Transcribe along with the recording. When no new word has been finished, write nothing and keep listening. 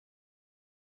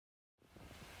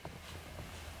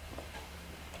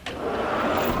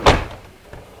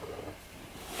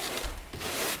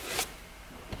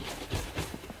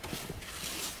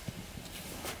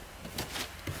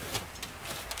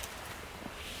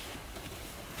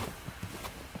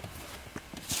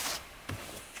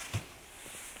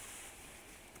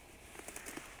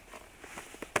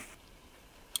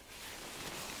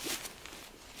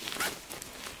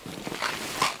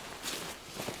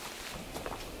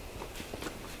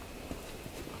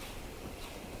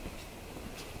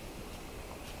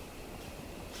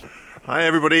Hi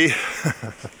everybody.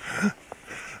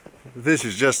 This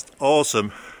is just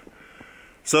awesome.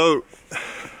 So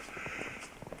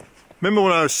remember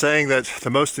when I was saying that the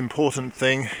most important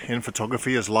thing in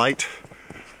photography is light?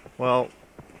 Well,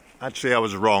 actually I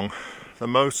was wrong. The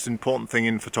most important thing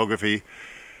in photography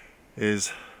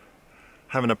is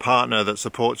having a partner that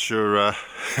supports your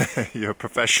your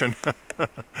profession.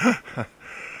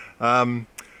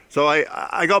 So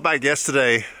I got back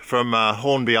yesterday from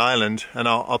Hornby Island, and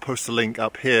I'll post a link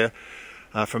up here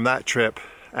from that trip,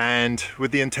 and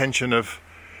with the intention of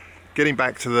getting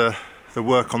back to the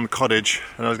work on the cottage,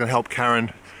 and I was going to help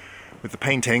Karen with the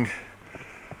painting.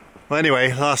 Well,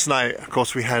 anyway, last night of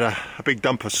course we had a big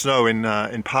dump of snow in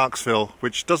Parksville,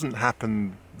 which doesn't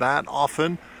happen that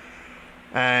often,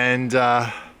 and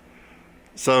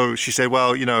so she said,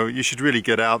 well, you know, you should really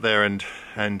get out there and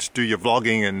do your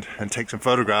vlogging and take some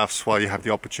photographs while you have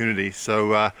the opportunity.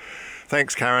 So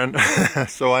thanks, Karen.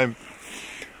 So I'm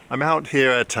out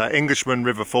here at Englishman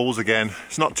River Falls again.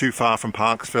 It's not too far from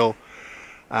Parksville.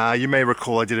 You may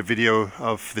recall I did a video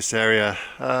of this area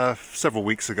several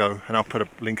weeks ago, and I'll put a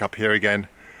link up here again.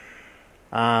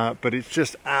 But it's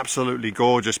just absolutely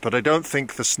gorgeous, but I don't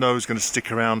think the snow is going to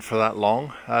stick around for that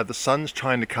long. The sun's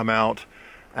trying to come out,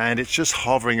 and it's just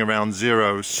hovering around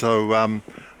zero, so I'm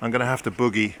going to have to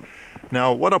boogie.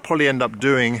 Now what I'll probably end up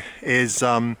doing is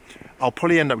I'll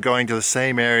probably end up going to the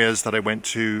same areas that I went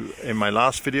to in my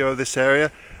last video of this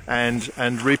area,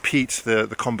 and repeat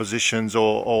the compositions,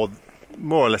 or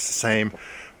more or less the same,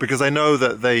 because I know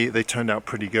that they turned out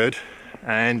pretty good.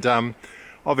 And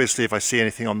obviously if I see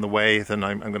anything on the way, then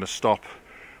I'm going to stop.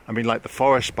 I mean, like the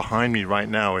forest behind me right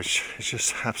now is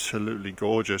just absolutely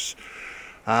gorgeous.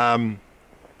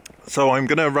 So I'm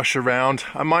going to rush around.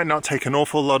 I might not take an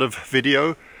awful lot of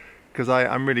video because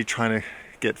I'm really trying to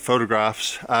get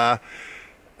photographs. And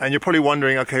you're probably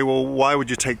wondering, okay, well, why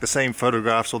would you take the same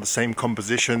photographs or the same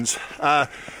compositions?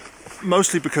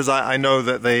 Mostly because I know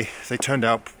that they turned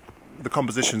out, the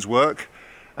compositions work.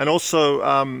 And also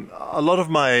a lot of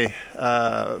my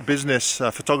business,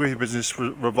 photography business,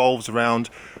 revolves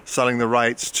around selling the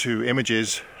rights to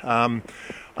images.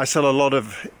 I sell a lot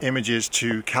of images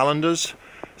to calendars.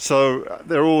 So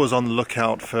they're always on the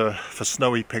lookout for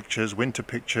snowy pictures, winter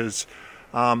pictures,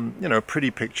 you know, pretty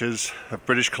pictures of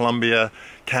British Columbia,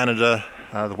 Canada,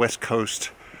 the West Coast.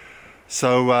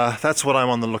 So that's what I'm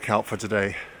on the lookout for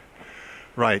today.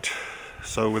 Right,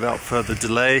 so without further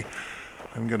delay,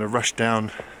 I'm going to rush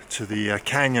down to the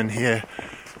canyon here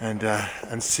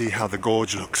and see how the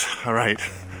gorge looks. All right.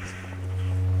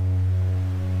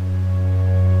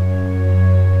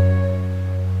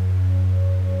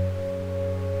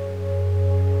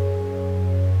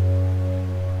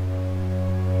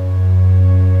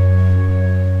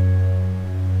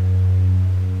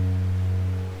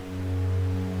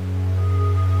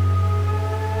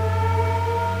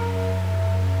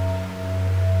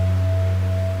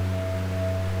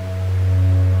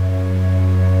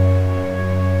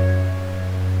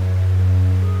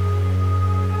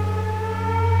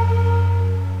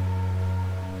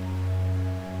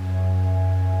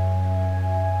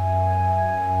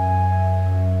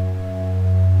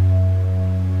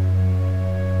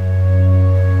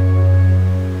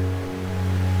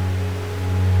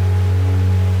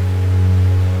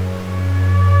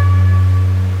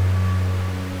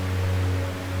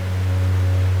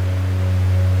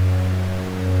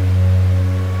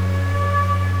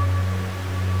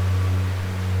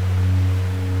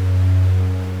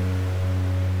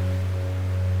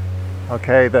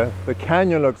 Okay, the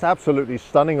canyon looks absolutely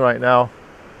stunning right now.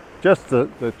 Just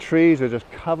the trees are just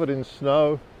covered in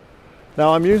snow.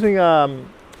 Now I'm using a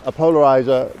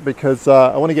polarizer because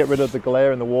I want to get rid of the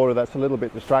glare in the water. That's a little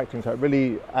bit distracting, so it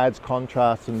really adds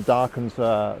contrast and darkens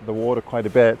the water quite a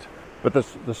bit. But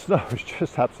the snow is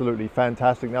just absolutely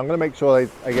fantastic. Now I'm going to make sure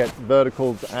I get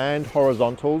verticals and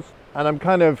horizontals, and I'm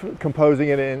kind of composing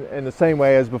it in the same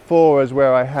way as before, as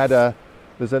where I had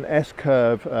there's an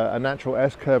S-curve, a natural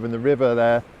S-curve in the river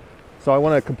there. So I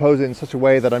want to compose it in such a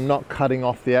way that I'm not cutting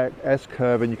off the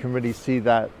S-curve, and you can really see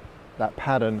that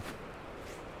pattern.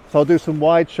 So I'll do some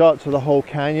wide shots of the whole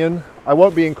canyon. I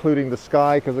won't be including the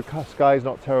sky because the sky is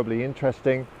not terribly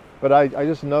interesting. But I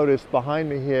just noticed behind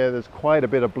me here there's quite a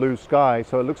bit of blue sky,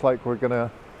 so it looks like we're going to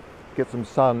get some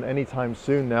sun anytime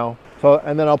soon now. So,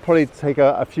 and then I'll probably take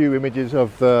a few images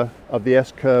of the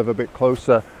S-curve a bit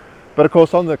closer. But of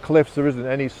course on the cliffs there isn't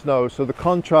any snow, so the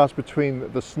contrast between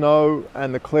the snow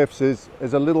and the cliffs is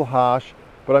a little harsh,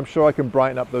 but I'm sure I can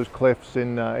brighten up those cliffs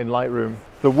in Lightroom.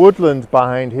 The woodland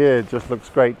behind here just looks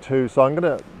great too, so I'm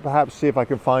going to perhaps see if I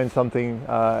can find something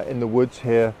in the woods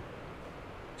here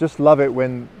just love it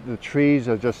when the trees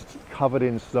are just covered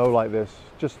in snow like this.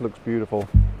 Just looks beautiful.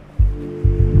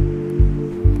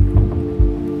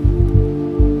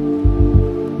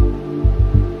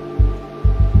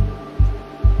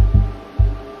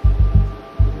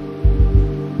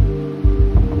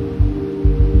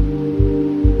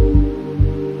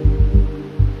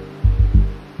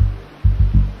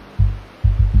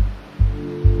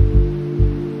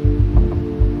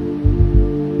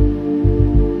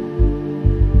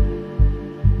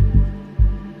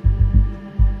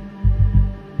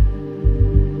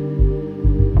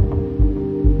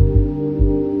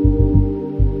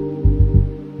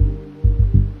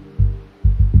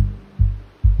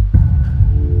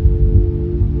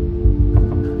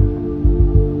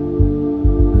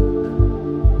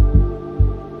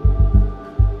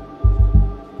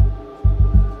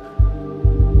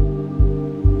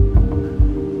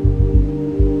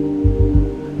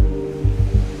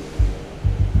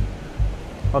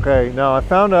 Okay, now I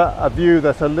found a view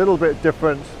that's a little bit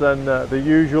different than the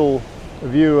usual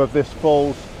view of this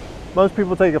falls. Most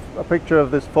people take a picture of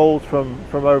this falls from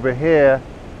over here,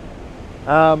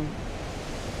 but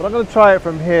I'm going to try it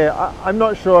from here. I'm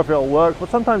not sure if it'll work, but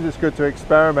sometimes it's good to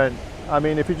experiment. I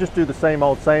mean, if you just do the same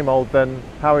old, then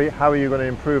how are you going to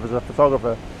improve as a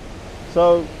photographer?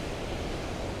 So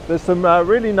there's some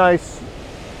really nice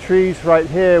trees right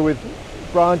here with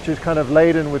branches kind of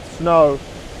laden with snow.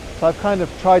 So I've kind of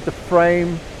tried to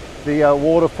frame the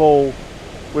waterfall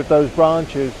with those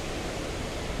branches.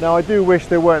 Now I do wish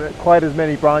there weren't quite as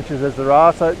many branches as there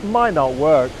are, so it might not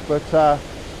work, but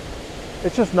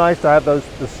it's just nice to have the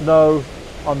snow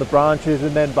on the branches,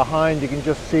 and then behind you can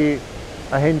just see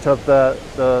a hint of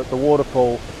the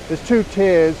waterfall. There's two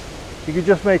tiers. You can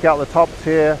just make out the top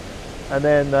tier and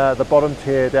then the bottom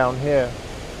tier down here.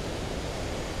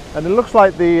 And it looks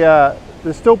like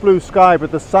there's still blue sky,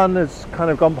 but the sun has kind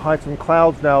of gone behind some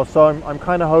clouds now, so I'm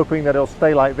kind of hoping that it'll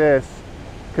stay like this,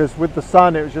 because with the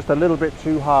sun it was just a little bit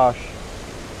too harsh.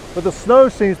 But the snow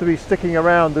seems to be sticking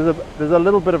around. There's a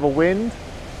little bit of a wind,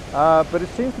 but it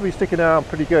seems to be sticking around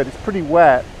pretty good. It's pretty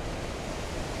wet.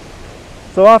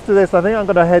 So after this, I think I'm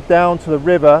going to head down to the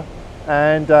river,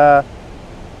 and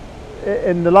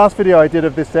in the last video I did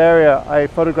of this area, I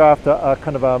photographed a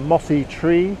kind of a mossy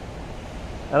tree.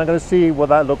 And I'm going to see what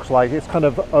that looks like. It's kind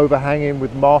of overhanging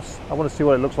with moss. I want to see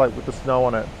what it looks like with the snow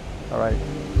on it. All right.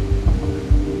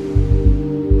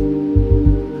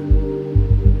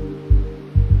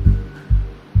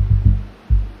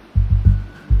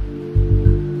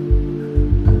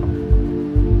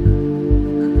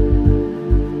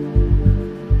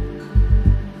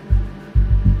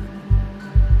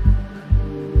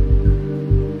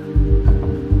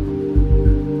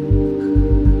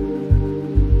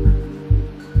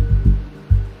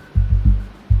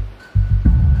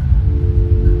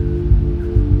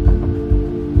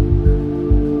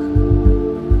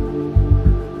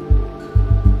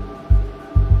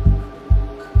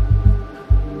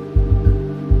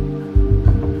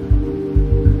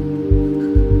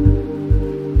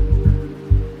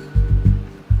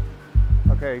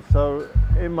 So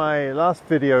in my last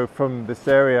video from this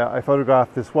area, I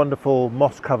photographed this wonderful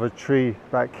moss-covered tree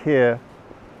back here,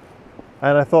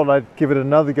 and I thought I'd give it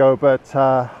another go, but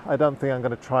I don't think I'm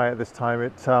going to try it this time.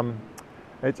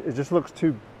 It just looks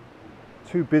too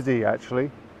busy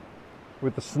actually.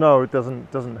 With the snow, it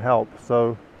doesn't help.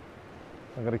 So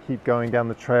I'm going to keep going down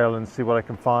the trail and see what I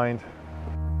can find.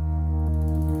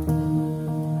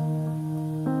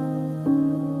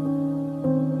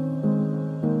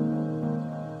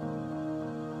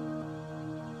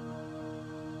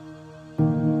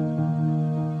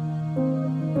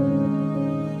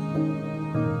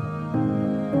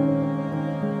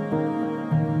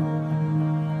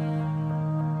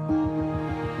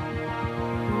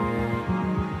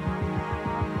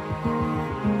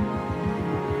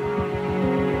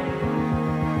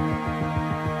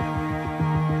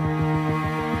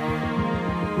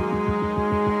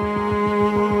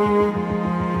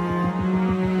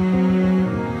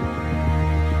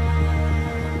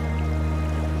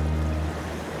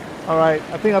 Alright,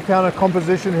 I think I found a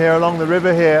composition here along the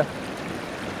river here.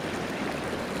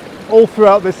 All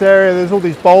throughout this area there's all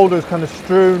these boulders kind of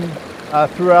strewn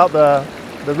throughout the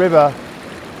river.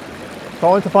 So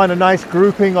I want to find a nice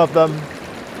grouping of them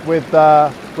with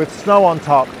snow on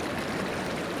top.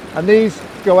 And these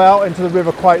go out into the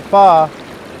river quite far,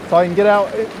 so I can get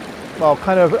out, well,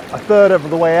 kind of a third of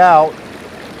the way out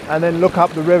and then look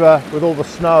up the river with all the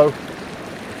snow.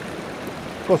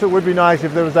 Of course, it would be nice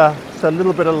if there was just a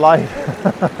little bit of light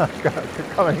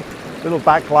coming, a little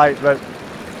backlight, but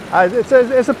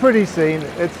it's a pretty scene.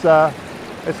 It's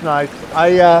nice.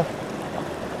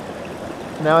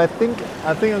 Now I think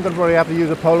I'm going to probably have to use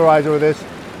a polarizer with this.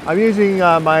 I'm using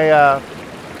my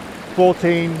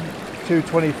 14 to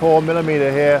 24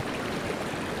 millimeter here,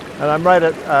 and I'm right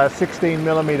at 16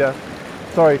 millimeter.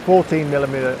 Sorry, 14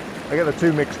 millimeter. I get the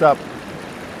two mixed up.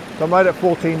 So I'm right at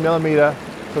 14 millimeter.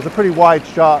 So it's a pretty wide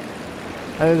shot,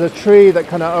 and there's a tree that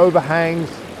kind of overhangs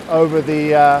over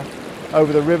the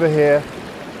river here.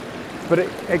 But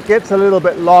it gets a little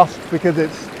bit lost because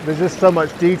there's just so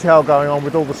much detail going on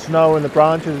with all the snow and the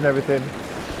branches and everything.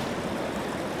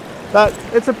 But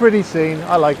it's a pretty scene.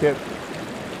 I like it.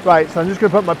 Right, so I'm just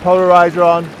going to put my polarizer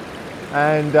on,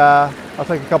 and I'll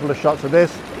take a couple of shots of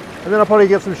this, and then I'll probably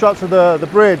get some shots of the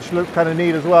bridge. Look kind of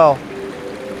neat as well.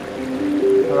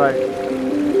 All right.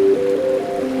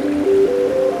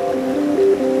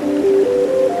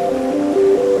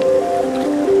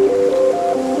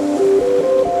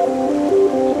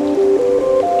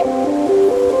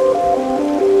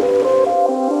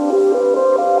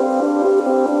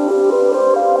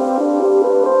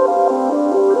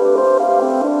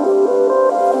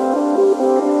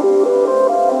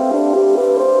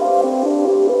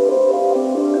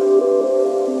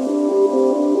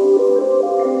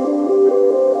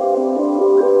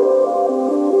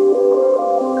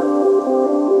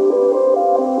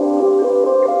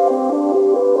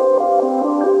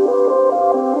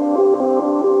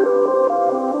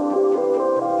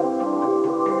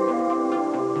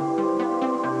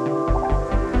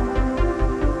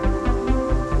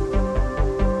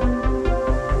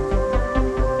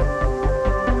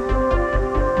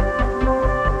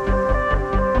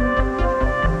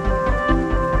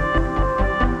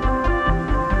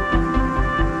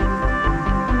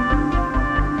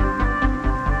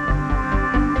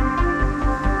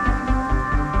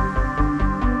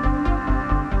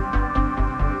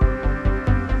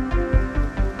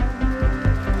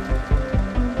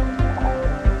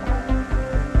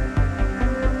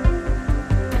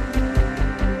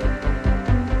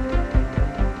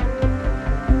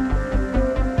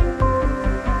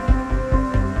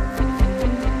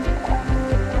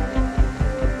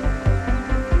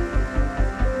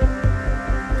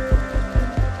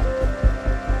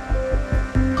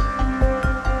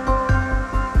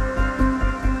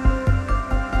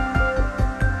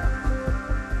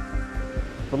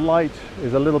 The light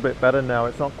is a little bit better now.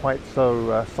 It's not quite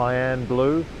so cyan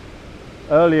blue.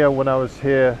 Earlier when I was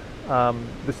here,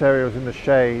 this area was in the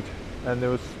shade and there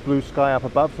was blue sky up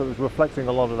above, so it was reflecting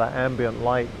a lot of that ambient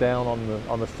light down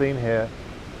on the scene here.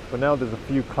 But now there's a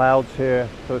few clouds here,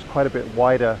 so it's quite a bit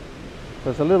wider.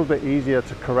 So it's a little bit easier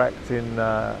to correct in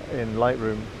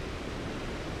Lightroom.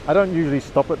 I don't usually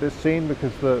stop at this scene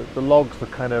because the logs are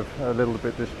kind of a little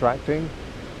bit distracting,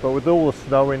 but with all the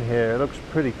snow in here, it looks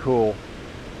pretty cool.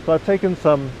 So I've taken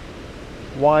some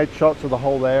wide shots of the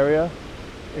whole area,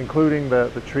 including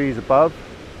the trees above,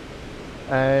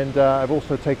 and I've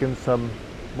also taken some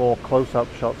more close-up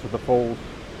shots of the falls.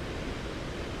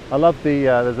 I love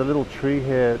there's a little tree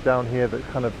here, down here, that's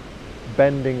kind of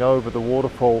bending over the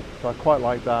waterfall, so I quite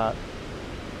like that.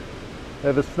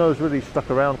 Yeah, the snow's really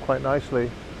stuck around quite nicely.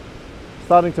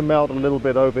 Starting to melt a little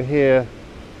bit over here,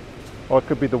 or it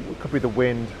could be the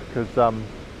wind, because there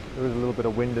is a little bit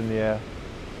of wind in the air.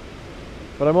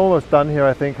 But I'm almost done here,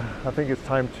 I think. I think it's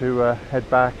time to head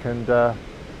back and get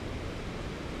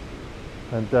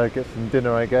some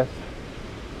dinner, I guess.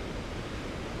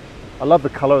 I love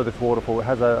the color of this waterfall. It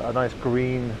has a nice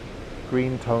green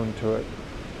tone to it.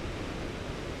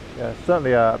 Yeah,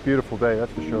 certainly a beautiful day,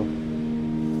 that's for sure.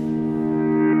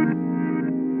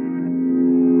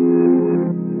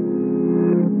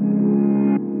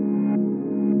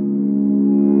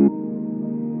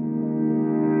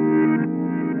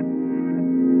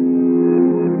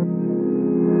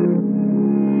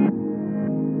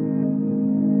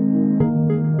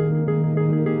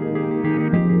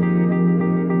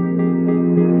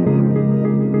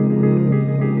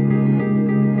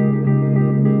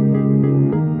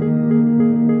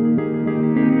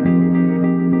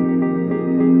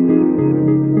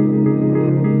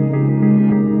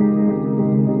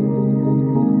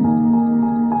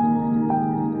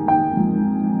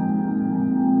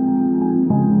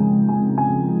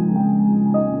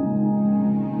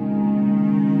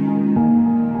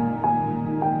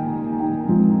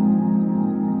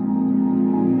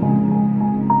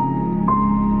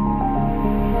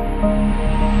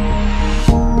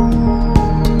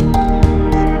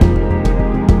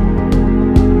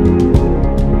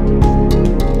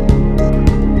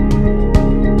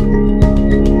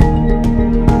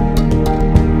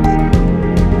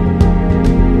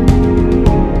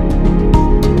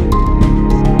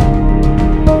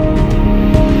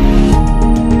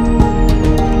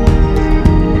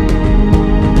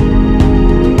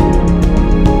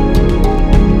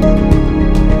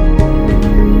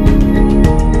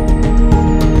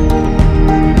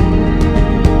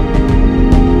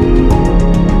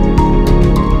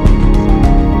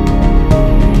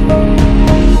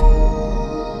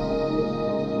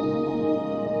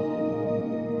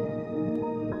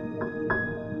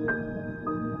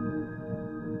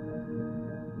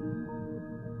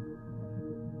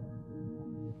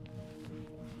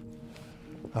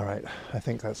 All right, I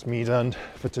think that's me done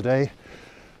for today.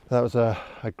 That was a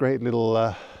great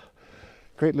little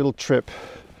trip.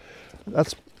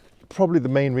 That's probably the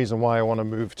main reason why I want to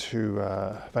move to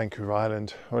Vancouver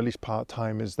Island, or at least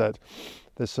part-time, is that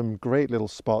there's some great little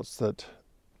spots that,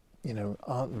 you know,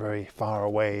 aren't very far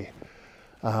away.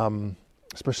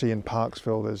 Especially in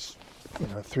Parksville, there's, you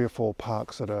know, 3 or 4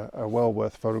 parks that are well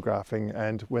worth photographing,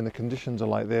 and when the conditions are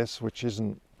like this, which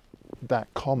isn't that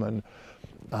common,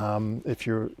 if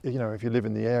you live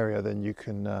in the area, then you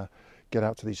can get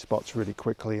out to these spots really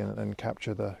quickly and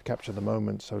capture the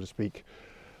moment, so to speak.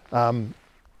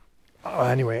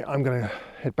 Anyway, I'm going to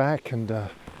head back and go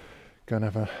and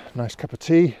have a nice cup of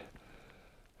tea.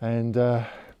 And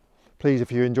please,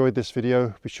 if you enjoyed this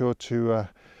video, be sure to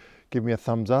give me a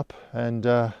thumbs up, and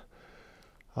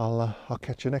I'll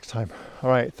catch you next time. All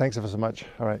right, thanks ever so much.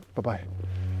 All right, bye-bye.